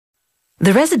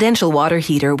The residential water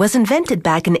heater was invented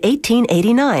back in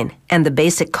 1889, and the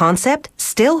basic concept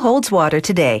still holds water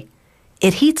today.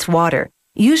 It heats water,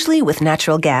 usually with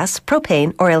natural gas,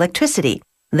 propane, or electricity.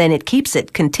 Then it keeps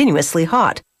it continuously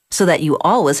hot, so that you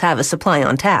always have a supply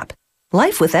on tap.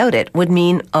 Life without it would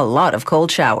mean a lot of cold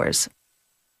showers.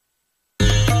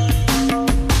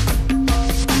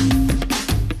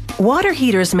 Water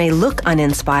heaters may look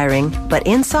uninspiring, but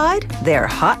inside, they're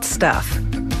hot stuff.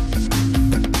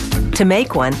 To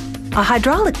make one, a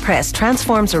hydraulic press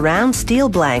transforms a round steel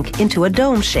blank into a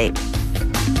dome shape.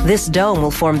 This dome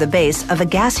will form the base of a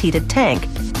gas-heated tank,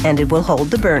 and it will hold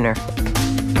the burner.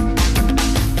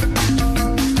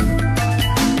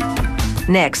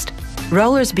 Next,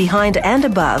 rollers behind and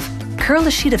above curl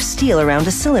a sheet of steel around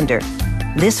a cylinder.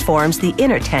 This forms the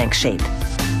inner tank shape.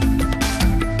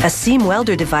 A seam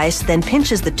welder device then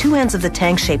pinches the two ends of the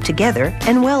tank shape together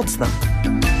and welds them.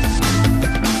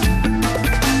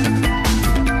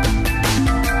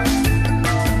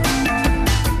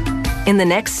 In the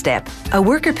next step, a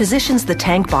worker positions the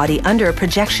tank body under a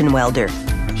projection welder.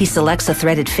 He selects a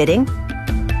threaded fitting,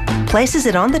 places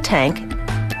it on the tank,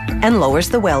 and lowers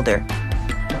the welder.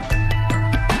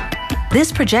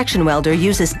 This projection welder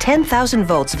uses 10,000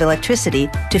 volts of electricity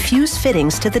to fuse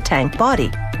fittings to the tank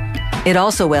body. It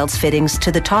also welds fittings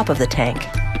to the top of the tank.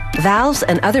 Valves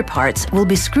and other parts will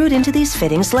be screwed into these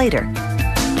fittings later.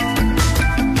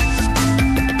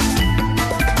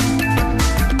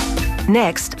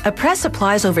 Next, a press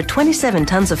applies over 27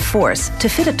 tons of force to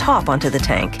fit a top onto the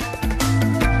tank.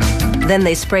 Then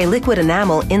they spray liquid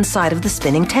enamel inside of the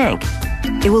spinning tank.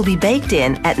 It will be baked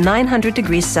in at 900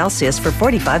 degrees Celsius for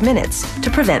 45 minutes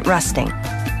to prevent rusting.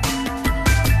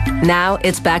 Now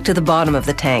it's back to the bottom of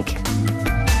the tank.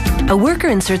 A worker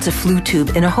inserts a flue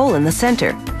tube in a hole in the center,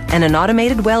 and an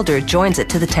automated welder joins it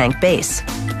to the tank base.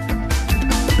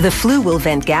 The flue will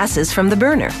vent gases from the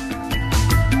burner.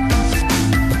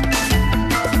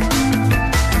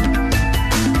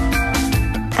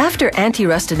 After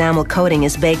anti-rust enamel coating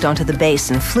is baked onto the base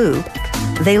and flue,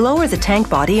 they lower the tank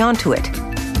body onto it.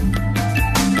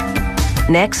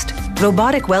 Next,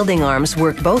 robotic welding arms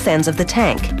work both ends of the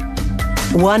tank.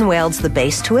 One welds the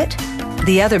base to it,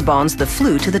 the other bonds the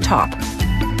flue to the top.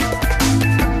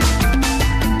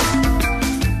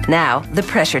 Now, the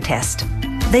pressure test.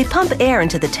 They pump air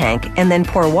into the tank and then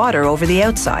pour water over the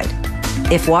outside.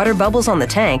 If water bubbles on the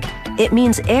tank, it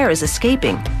means air is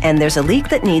escaping and there's a leak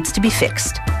that needs to be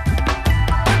fixed.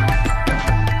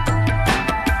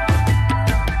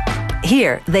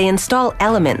 Here, they install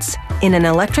elements in an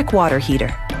electric water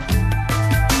heater.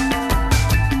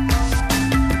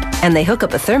 And they hook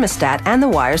up a thermostat and the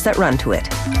wires that run to it.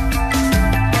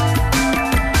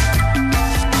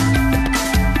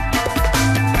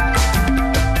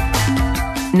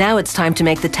 Now it's time to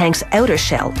make the tank's outer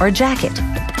shell or jacket.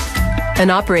 An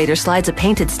operator slides a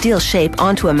painted steel shape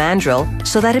onto a mandrel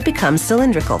so that it becomes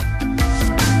cylindrical.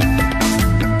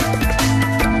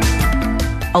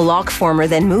 A lock former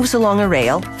then moves along a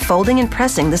rail, folding and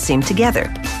pressing the seam together.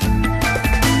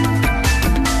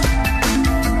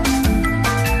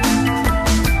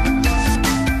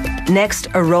 Next,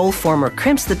 a roll former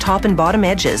crimps the top and bottom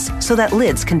edges so that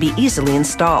lids can be easily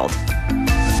installed.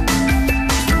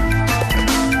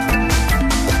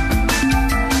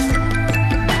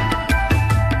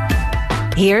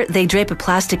 Here, they drape a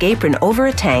plastic apron over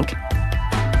a tank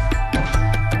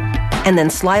and then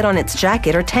slide on its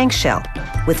jacket or tank shell,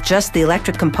 with just the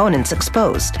electric components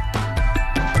exposed.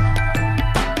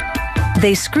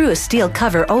 They screw a steel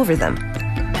cover over them.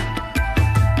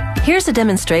 Here's a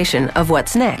demonstration of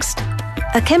what's next.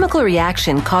 A chemical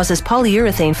reaction causes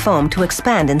polyurethane foam to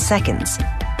expand in seconds.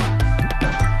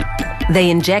 They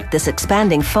inject this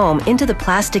expanding foam into the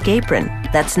plastic apron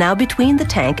that's now between the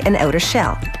tank and outer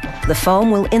shell. The foam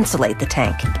will insulate the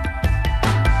tank.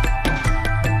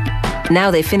 Now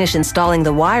they finish installing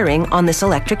the wiring on this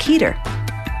electric heater.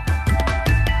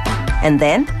 And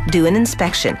then do an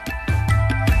inspection.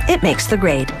 It makes the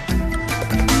grade.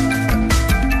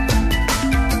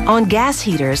 On gas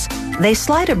heaters, they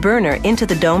slide a burner into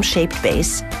the dome-shaped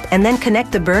base and then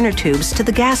connect the burner tubes to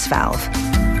the gas valve.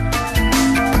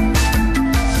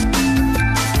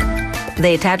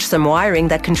 They attach some wiring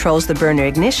that controls the burner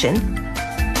ignition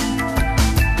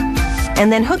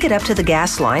and then hook it up to the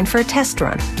gas line for a test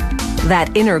run.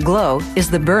 That inner glow is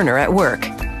the burner at work.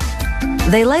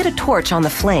 They light a torch on the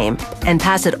flame and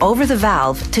pass it over the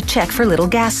valve to check for little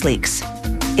gas leaks.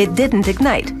 It didn't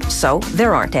ignite, so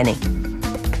there aren't any.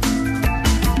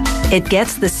 It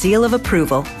gets the seal of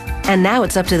approval, and now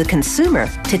it's up to the consumer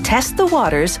to test the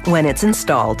waters when it's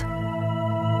installed.